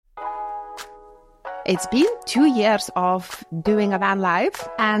It's been 2 years of doing a van life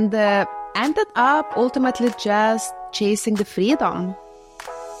and ended up ultimately just chasing the freedom.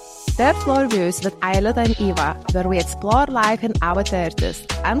 Third Floor Views with Aelita and Eva, where we explore life in our 30s,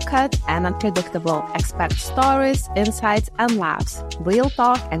 uncut and unpredictable, expect stories, insights and laughs, real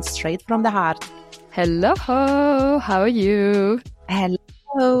talk and straight from the heart. Hello, how are you?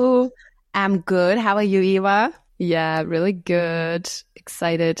 Hello, I'm good. How are you, Eva? Yeah, really good.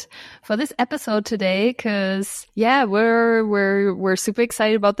 Excited for this episode today because we're super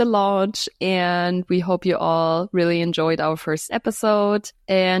excited about the launch and we hope you all really enjoyed our first episode.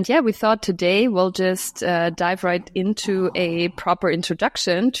 And we thought today we'll just dive right into a proper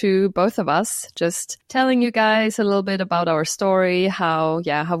introduction to both of us, just telling you guys a little bit about our story, how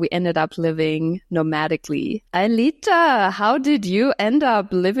we ended up living nomadically. Aelita, how did you end up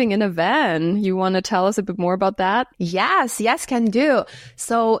living in a van? You want to tell us a bit more about that? Yes, can do.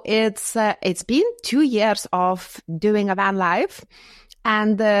 So it's been 2 years of doing a van life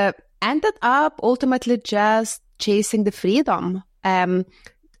and ended up ultimately just chasing the freedom. I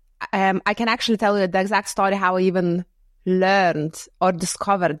can actually tell you the exact story how I even learned or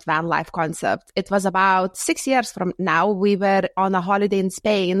discovered van life concept. It was about 6 years from now. We were on a holiday in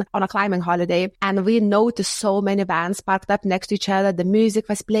Spain, on a climbing holiday, and we noticed so many vans parked up next to each other. The music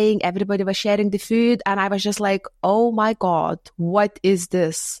was playing, everybody was sharing the food, and I was just like, oh my God, what is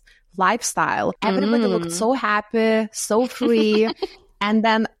this lifestyle? Everybody looked so happy, so free. And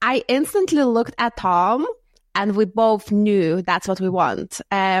then I instantly looked at Tom, and we both knew that's what we want.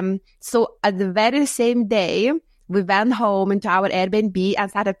 So at the very same day, we went home into our Airbnb and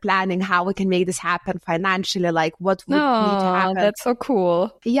started planning how we can make this happen financially, like what would need to happen. That's so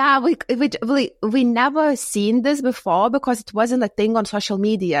cool. Yeah, we never seen this before because it wasn't a thing on social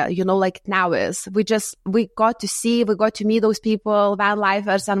media, like now is. We got to meet those people, van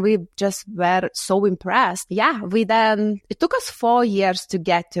lifers, and we just were so impressed. Yeah, it took us 4 years to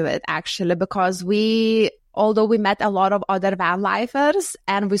get to it actually, because although we met a lot of other van lifers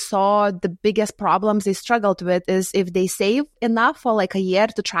and we saw the biggest problems they struggled with is if they save enough for like a year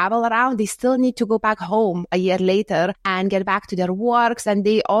to travel around, they still need to go back home a year later and get back to their works. And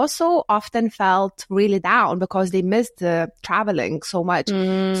they also often felt really down because they missed traveling so much.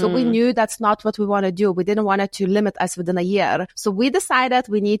 So we knew that's not what we want to do. We didn't want it to limit us within a year. So we decided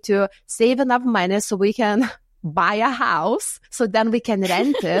we need to save enough money so we can buy a house, so then we can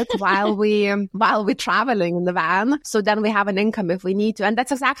rent it while we're traveling in the van. So then we have an income if we need to. And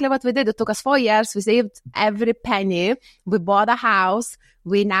that's exactly what we did. It took us 4 years. We saved every penny. We bought a house.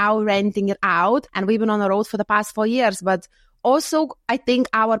 We're now renting it out, and we've been on the road for the past 4 years. But also, I think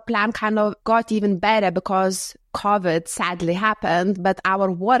our plan kind of got even better because COVID sadly happened, but our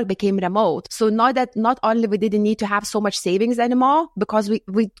work became remote. So not only we didn't need to have so much savings anymore because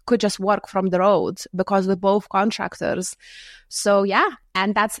we could just work from the road because we're both contractors. So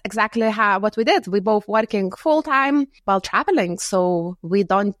and that's exactly what we did. We both working full time while traveling. So we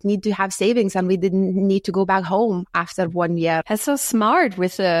don't need to have savings and we didn't need to go back home after 1 year. That's so smart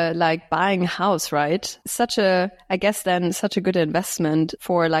with buying a house, right? Such a good investment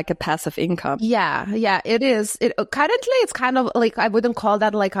for like a passive income. Yeah, it is. Currently, it's kind of like, I wouldn't call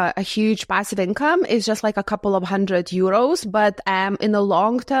that like a huge passive income. It's just like a couple of €100. But in the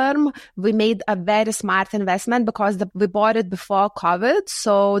long term, we made a very smart investment because we bought it before COVID.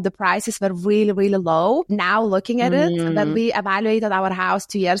 So the prices were really, really low. Now looking at it, when we evaluated our house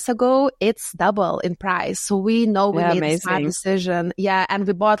 2 years ago, it's double in price. So we know we made a smart decision. Yeah. And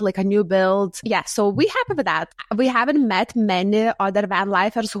we bought like a new build. Yeah. So we're happy with that. We haven't met many other van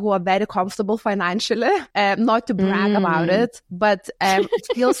lifers who are very comfortable financially. Not to brag about it, but it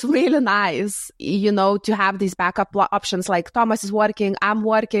feels really nice, to have these backup options. Like Thomas is working, I'm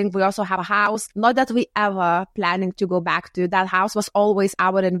working. We also have a house. Not that we ever planning to go back to. That house was always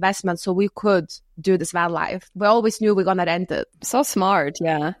our investment, so we could do this van life. We always knew we're gonna rent it. So smart,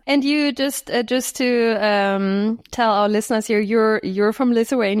 yeah. And you just to tell our listeners here, you're from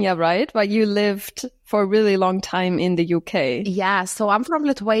Lithuania, right? But you lived for a really long time in the UK. Yeah, so I'm from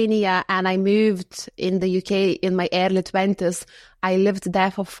Lithuania and I moved in the UK in my early 20s. I lived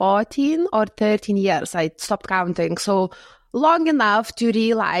there for 14 or 13 years. I stopped counting. So long enough to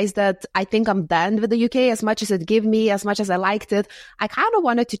realize that I think I'm done with the UK. As much as it gave me, as much as I liked it, I kind of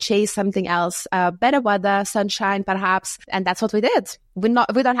wanted to chase something else, better weather, sunshine perhaps, and that's what we did. We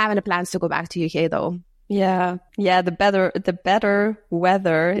don't have any plans to go back to UK though. Yeah. The better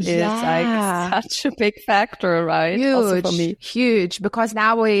weather is like such a big factor, right? Huge, also for me. Huge. Because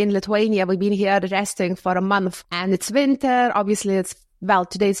now we're in Lithuania. We've been here resting for a month and it's winter. Obviously it's well,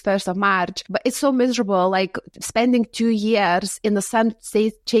 today's 1st of March, but it's so miserable. Like spending 2 years in the sun,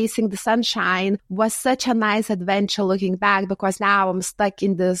 chasing the sunshine was such a nice adventure looking back, because now I'm stuck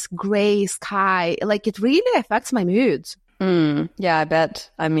in this gray sky. Like it really affects my mood. Yeah, I bet.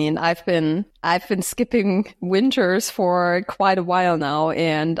 I mean, I've been skipping winters for quite a while now,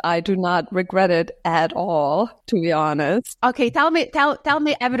 and I do not regret it at all, to be honest. Okay, tell me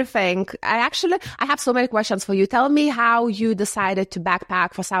everything. I have so many questions for you. Tell me how you decided to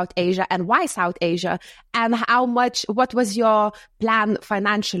backpack for South Asia, and why South Asia, and what was your plan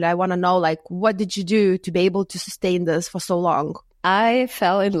financially? I want to know, like, what did you do to be able to sustain this for so long? I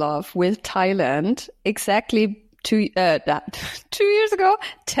fell in love with Thailand exactly 2 years ago,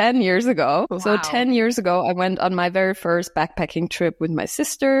 10 years ago. Wow. So 10 years ago, I went on my very first backpacking trip with my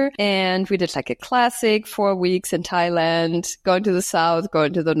sister, and we did like a classic 4 weeks in Thailand, going to the south,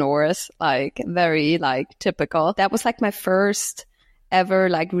 going to the north, like very like typical. That was like my first ever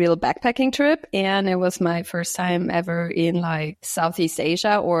like real backpacking trip, and it was my first time ever in like Southeast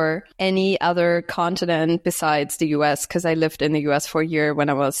Asia or any other continent besides the US, because I lived in the US for a year when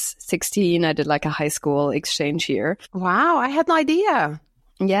I was 16. I did like a high school exchange year. Wow, I had no idea.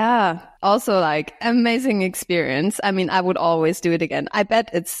 Yeah. Also like amazing experience. I mean, I would always do it again. I bet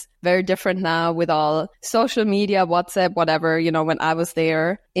it's very different now with all social media, WhatsApp, whatever, you know, when I was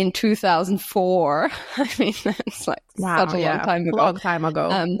there in 2004. I mean, it's like such a long time ago.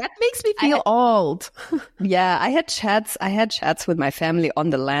 That makes me feel old. Yeah. I had chats with my family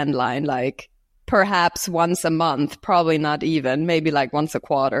on the landline, like perhaps once a month, probably not even, maybe like once a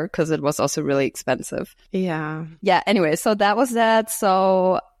quarter, because it was also really expensive. Yeah. Yeah. Anyway, so that was that.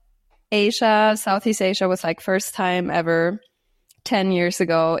 So Asia, Southeast Asia was like first time ever 10 years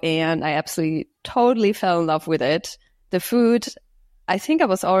ago. And I absolutely totally fell in love with it. The food, I think I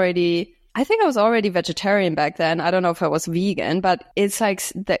was already vegetarian back then. I don't know if I was vegan, but it's like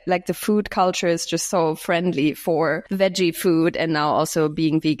the food culture is just so friendly for veggie food, and now also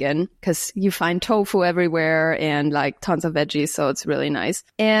being vegan, because you find tofu everywhere and like tons of veggies. So it's really nice.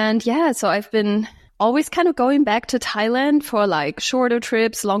 And yeah, so I've been always kind of going back to Thailand for like shorter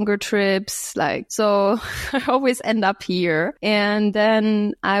trips, longer trips, like, so I always end up here. And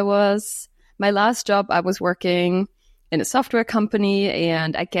then my last job, I was working in a software company,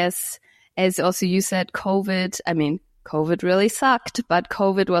 and I guess, as also you said, COVID really sucked, but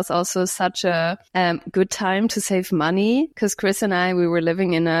COVID was also such a good time to save money, because Chris and I, we were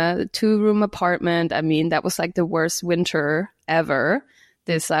living in a 2-room apartment. I mean, that was like the worst winter ever.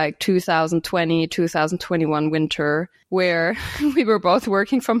 This like 2020, 2021 winter, where we were both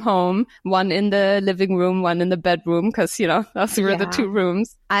working from home, one in the living room, one in the bedroom, because, you know, those were the 2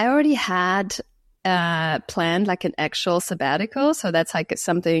 rooms. I already had planned like an actual sabbatical. So that's like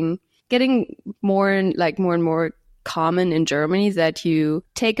something getting more and more common in Germany, that you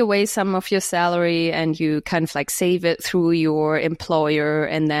take away some of your salary and you kind of like save it through your employer,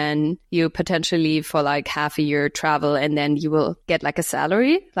 and then you potentially leave for like half a year travel, and then you will get like a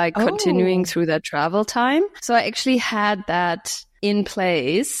salary, like continuing through that travel time. So I actually had that in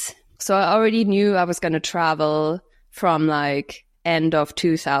place. So I already knew I was going to travel from like end of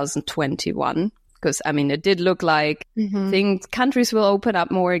 2021. Because, I mean, it did look like countries will open up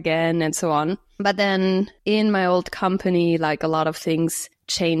more again and so on. But then in my old company, like a lot of things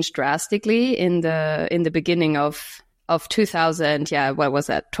changed drastically in the beginning of 2000. Yeah, what was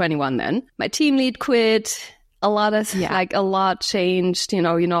that? 21 then. My team lead quit. A lot changed. You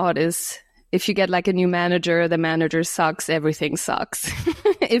know how it is. If you get like a new manager, the manager sucks. Everything sucks.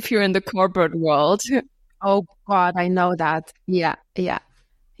 If you're in the corporate world. Oh, God, I know that. Yeah.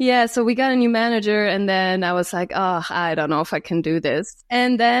 Yeah, so we got a new manager, and then I was like, oh, I don't know if I can do this.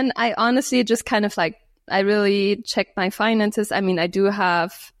 And then I honestly just kind of like, I really checked my finances. I mean, I do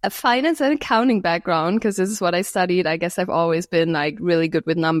have a finance and accounting background, because this is what I studied. I guess I've always been like really good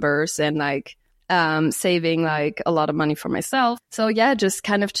with numbers and like saving like a lot of money for myself. So yeah, just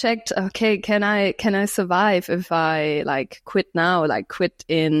kind of checked, okay, can I survive if I like quit now, like quit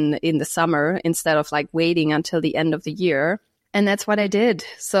in the summer instead of like waiting until the end of the year. And that's what I did.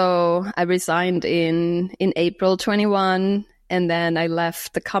 So I resigned in April 21, and then I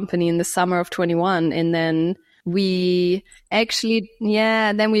left the company in the summer of 21. And then we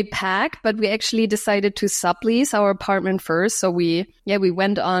packed, but we actually decided to sublease our apartment first. So we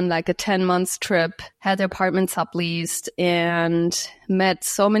went on like a 10-month trip, had the apartment subleased, and met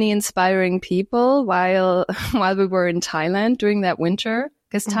so many inspiring people while we were in Thailand during that winter.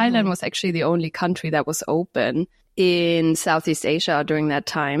 Because Thailand was actually the only country that was open in Southeast Asia during that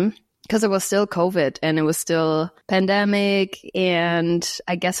time, because it was still COVID and it was still pandemic. And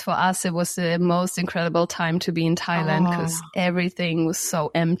I guess for us, it was the most incredible time to be in Thailand because everything was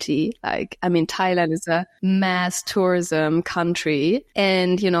so empty. Like, I mean, Thailand is a mass tourism country.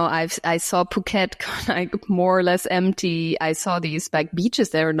 And, you know, I saw Phuket like more or less empty. I saw these like beaches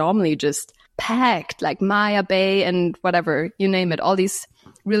that are normally just packed, like Maya Bay and whatever, you name it, all these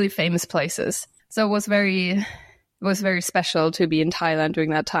really famous places. So it was very special to be in Thailand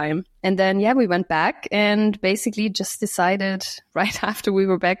during that time. And then, yeah, we went back and basically just decided right after we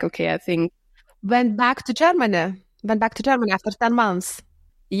were back, okay, I think. Went back to Germany after 10 months.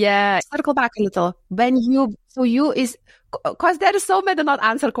 Yeah. Circle back a little. Because there are so many not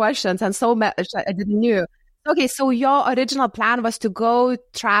answered questions and so much I didn't know. Okay, so your original plan was to go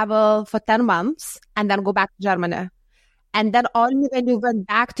travel for 10 months and then go back to Germany. And then only when you went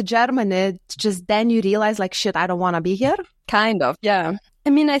back to Germany, just then you realized like, shit, I don't want to be here? Kind of, yeah. I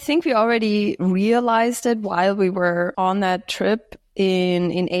mean, I think we already realized it while we were on that trip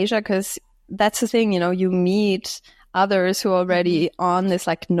in Asia, because that's the thing, you know, you meet others who are already on this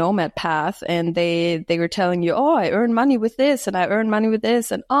like nomad path and they were telling you, oh, I earn money with this and I earn money with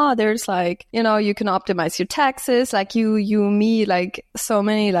this. And there's like, you know, you can optimize your taxes. Like you meet like so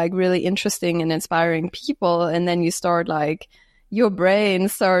many like really interesting and inspiring people. And then you start like, your brain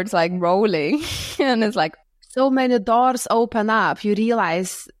starts like rolling and it's like, so many doors open up. You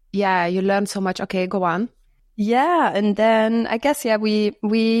realize, yeah, you learn so much. Okay, go on. Yeah. And then I guess, yeah,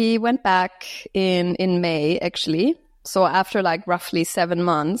 we went back in May, actually. So after like roughly 7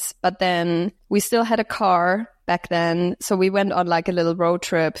 months, but then we still had a car back then. So we went on like a little road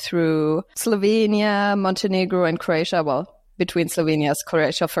trip through Slovenia, Montenegro and Croatia. Well, between Slovenia and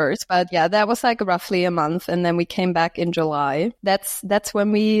Croatia first. But yeah, that was like roughly a month. And then we came back in July. That's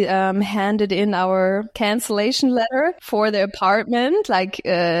when we handed in our cancellation letter for the apartment. Like,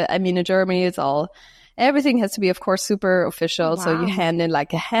 I mean, in Germany, it's all... Everything has to be, of course, super official. Wow. So you hand in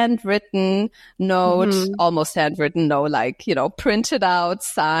like a handwritten note, almost handwritten note, like, you know, printed out,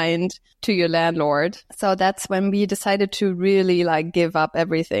 signed to your landlord. So that's when we decided to really like give up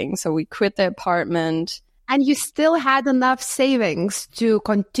everything. So we quit the apartment. And you still had enough savings to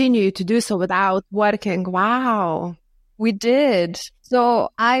continue to do so without working. Wow. We did. So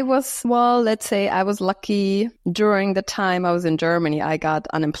I was, well, let's say I was lucky during the time I was in Germany, I got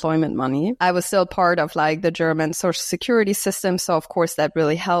unemployment money. I was still part of like the German social security system. So of course that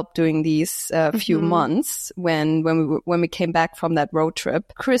really helped during these few months when we came back from that road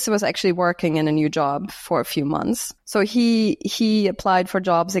trip. Chris was actually working in a new job for a few months. So he applied for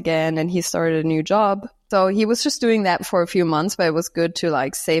jobs again and he started a new job. So he was just doing that for a few months, but it was good to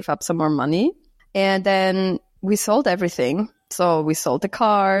like save up some more money. And then we sold everything. So we sold the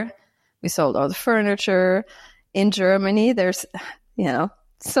car, we sold all the furniture. In Germany, there's, you know,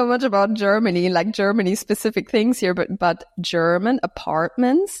 so much about Germany, like Germany specific things here, but German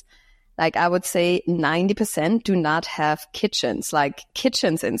apartments, like I would say 90% do not have kitchens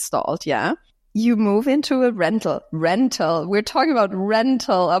installed. Yeah. You move into a rental. We're talking about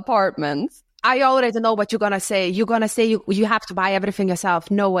rental apartments. I already know what you're going to say. You're going to say you have to buy everything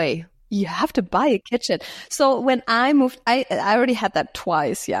yourself. No way. You have to buy a kitchen. So when I moved, I already had that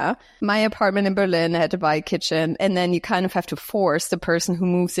twice, yeah. My apartment in Berlin, I had to buy a kitchen. And then you kind of have to force the person who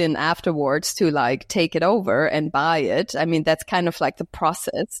moves in afterwards to like take it over and buy it. I mean, that's kind of like the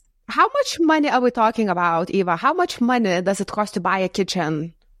process. How much money are we talking about, Eva? How much money does it cost to buy a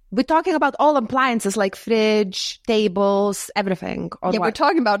kitchen? We're talking about all appliances like fridge, tables, everything. Yeah, we're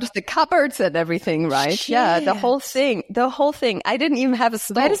talking about the cupboards and everything, right? Shit. Yeah, the whole thing. I didn't even have a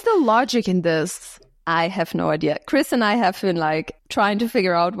stove. Where is the logic in this? I have no idea. Chris and I have been like trying to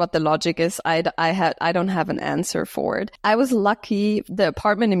figure out what the logic is. I don't have an answer for it. I was lucky the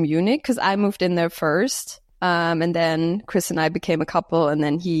apartment in Munich because I moved in there first. And then Chris and I became a couple and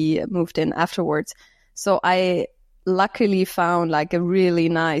then he moved in afterwards. So I luckily found like a really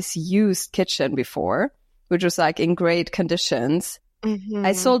nice used kitchen before, which was like in great conditions.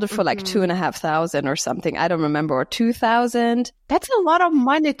 I sold it for like 2,500 or something. I don't remember, or 2,000. That's a lot of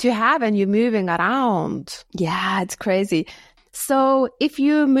money to have and you're moving around. Yeah, it's crazy. So if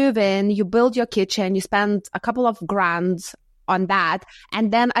you move in, you build your kitchen, you spend a couple of grand on that.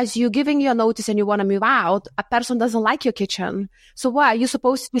 And then as you're giving your notice and you want to move out, a person doesn't like your kitchen. So what? Are you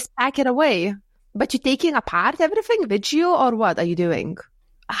supposed to just pack it away? But you're taking apart everything with you, or what are you doing?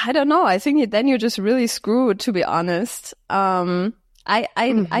 I don't know. I think then you're just really screwed, to be honest. I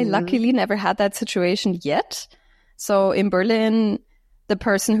luckily never had that situation yet. So in Berlin, the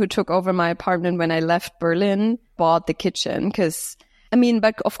person who took over my apartment when I left Berlin bought the kitchen because, I mean,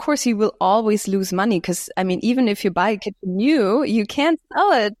 but of course you will always lose money because, I mean, even if you buy a kitchen new, you can't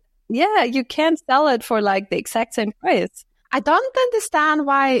sell it. Yeah, you can't sell it for like the exact same price. I don't understand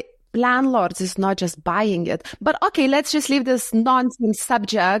why landlords is not just buying it. But okay, let's just leave this nonsense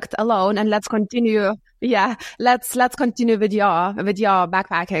subject alone and let's continue. Yeah, let's continue with your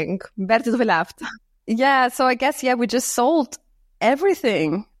backpacking. Where did we left? Yeah, so I guess we just sold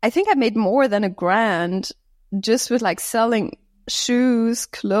everything. I think I made more than $1,000 just with like selling shoes,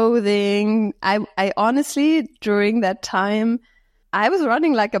 clothing. I honestly, during that time, I was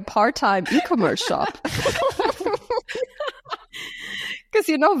running like a part-time e-commerce shop. Because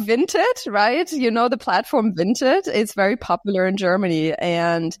Vinted, right? The platform Vinted is very popular in Germany.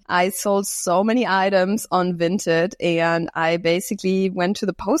 And I sold so many items on Vinted. And I basically went to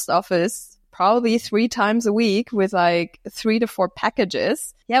the post office probably 3 times a week with like 3 to 4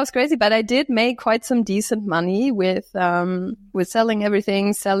 packages. Yeah, it was crazy. But I did make quite some decent money with selling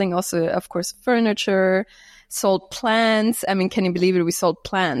everything, selling also, of course, furniture, sold plants. I mean, can you believe it? We sold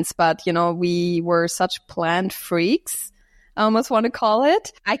plants. But, we were such plant freaks, I almost want to call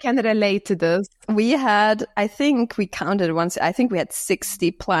it. I can relate to this. We had, I think we counted once, I think we had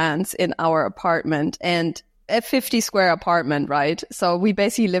 60 plants in our apartment and a 50 square apartment, right? So we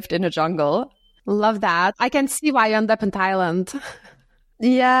basically lived in a jungle. Love that. I can see why you ended up in Thailand.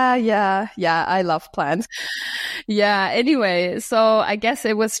 Yeah. I love plants. Yeah. Anyway, so I guess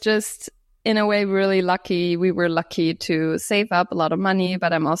it was just, in a way, really lucky. We were lucky to save up a lot of money,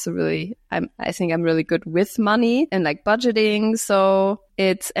 but I'm also I think I'm really good with money and like budgeting. So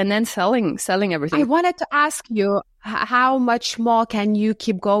and then selling everything. I wanted to ask you, how much more can you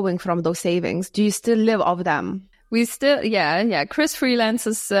keep going from those savings? Do you still live off them? We still, yeah. Chris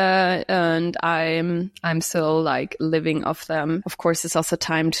freelances, and I'm still like living off them. Of course, it's also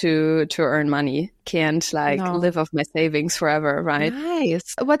time to earn money. Can't live off my savings forever, right?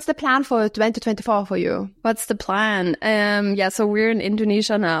 Nice. What's the plan for 2024 for you? What's the plan? So we're in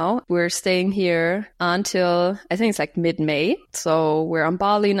Indonesia now. We're staying here until I think it's like mid-May. So we're on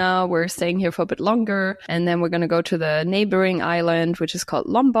Bali now. We're staying here for a bit longer, and then we're gonna go to the neighboring island, which is called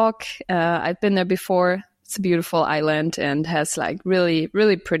Lombok. I've been there before. It's a beautiful island and has like really,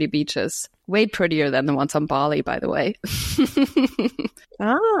 really pretty beaches. Way prettier than the ones on Bali, by the way.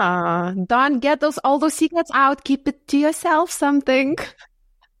 Don't get all those secrets out. Keep it to yourself, something.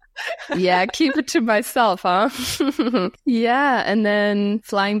 Yeah, keep it to myself, huh? Yeah, and then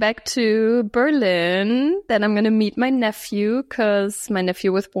flying back to Berlin. Then I'm going to meet my nephew because my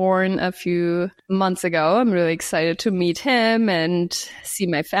nephew was born a few months ago. I'm really excited to meet him and see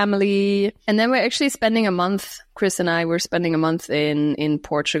my family. And then we're actually spending a month, Chris and I were spending a month in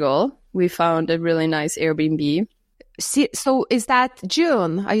Portugal. We found a really nice Airbnb. So is that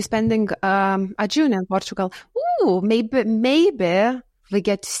June? Are you spending a June in Portugal? Ooh, maybe we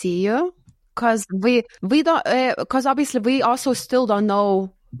get to see you, because we don't, because obviously we also still don't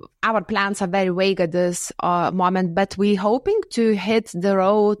know. Our plans are very vague at this moment, but we're hoping to hit the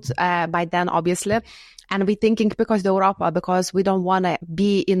road by then, obviously. And we're thinking because we don't want to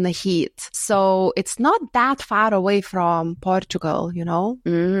be in the heat. So it's not that far away from Portugal,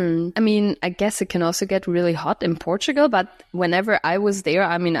 I mean, I guess it can also get really hot in Portugal, but whenever I was there,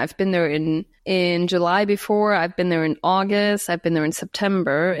 I mean, I've been there in July before, I've been there in August, I've been there in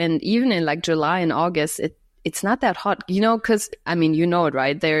September, and even in like July and August, it's not that hot, because, I mean, you know it,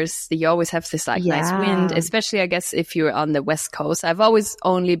 right? You always have this like nice wind, especially, I guess, if you're on the West Coast. I've always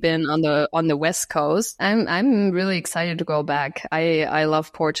only been on the West Coast. I'm really excited to go back. I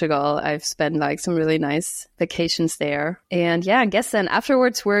love Portugal. I've spent like some really nice vacations there. And yeah, I guess then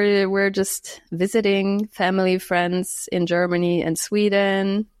afterwards we're just visiting family, friends in Germany and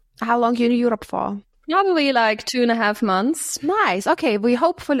Sweden. How long are you in Europe for? Probably like 2.5 months. Nice. Okay. We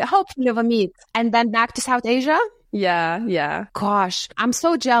hopefully will meet. And then back to South Asia? Yeah. Gosh, I'm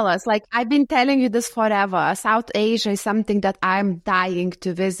so jealous. Like, I've been telling you this forever. South Asia is something that I'm dying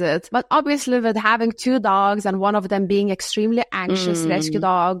to visit. But obviously with having 2 dogs and one of them being extremely anxious rescue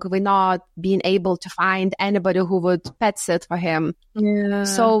dog, we're not being able to find anybody who would pet sit for him. Yeah.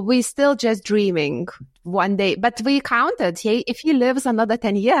 So we still just dreaming one day. But we counted, hey, if he lives another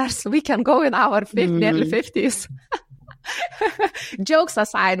 10 years, we can go in our early 50s. Jokes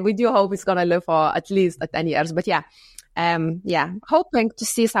aside, we do hope he's gonna live for at least 10 years. But yeah, hoping to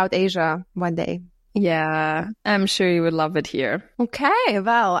see South Asia one day. Yeah, I'm sure you would love it here. Okay,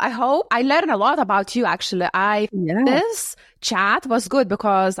 well, I hope I learned a lot about you. Actually, this chat was good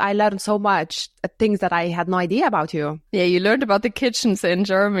because I learned so much things that I had no idea about you. Yeah, you learned about the kitchens in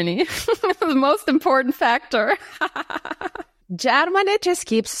Germany, the most important factor. Germany just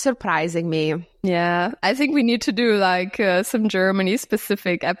keeps surprising me. Yeah, I think we need to do like some Germany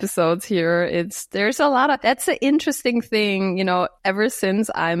specific episodes here. There's a lot of, that's an interesting thing, you know, ever since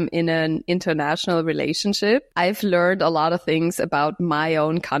I'm in an international relationship, I've learned a lot of things about my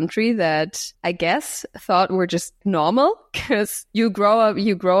own country that I guess thought were just normal, because you grow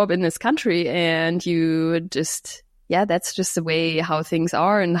up in this country and you just, yeah, that's just the way how things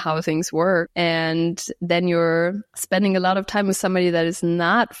are and how things work. And then you're spending a lot of time with somebody that is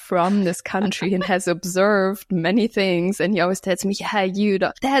not from this country and has observed many things. And he always tells me, yeah,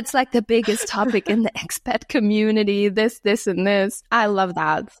 that's like the biggest topic in the expat community, this, and this. I love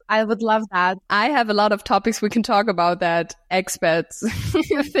that. I would love that. I have a lot of topics we can talk about that expats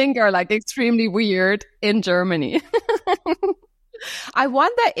think are like extremely weird in Germany. I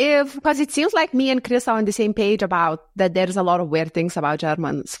wonder if, because it seems like me and Chris are on the same page about that there's a lot of weird things about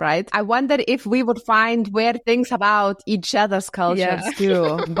Germans, right? I wonder if we would find weird things about each other's cultures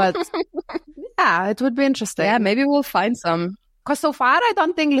too. But yeah, it would be interesting. Yeah, maybe we'll find some. Because so far, I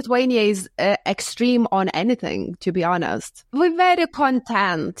don't think Lithuania is extreme on anything, to be honest. We're very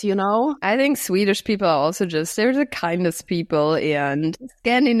content, you know? I think Swedish people are also they're the kindest people, and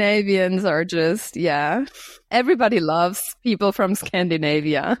Scandinavians are just, yeah. Everybody loves people from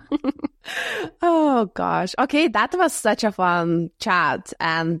Scandinavia. Oh, gosh. Okay, that was such a fun chat.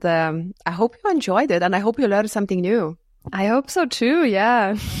 And I hope you enjoyed it, and I hope you learned something new. I hope so too,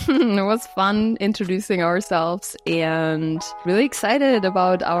 yeah. It was fun introducing ourselves and really excited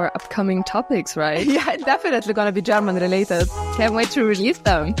about our upcoming topics, right? Yeah, definitely gonna be German related. Can't wait to release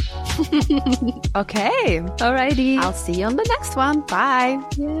them. Okay. Alrighty. I'll see you on the next one. Bye.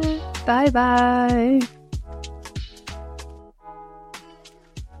 Yeah. Bye-bye.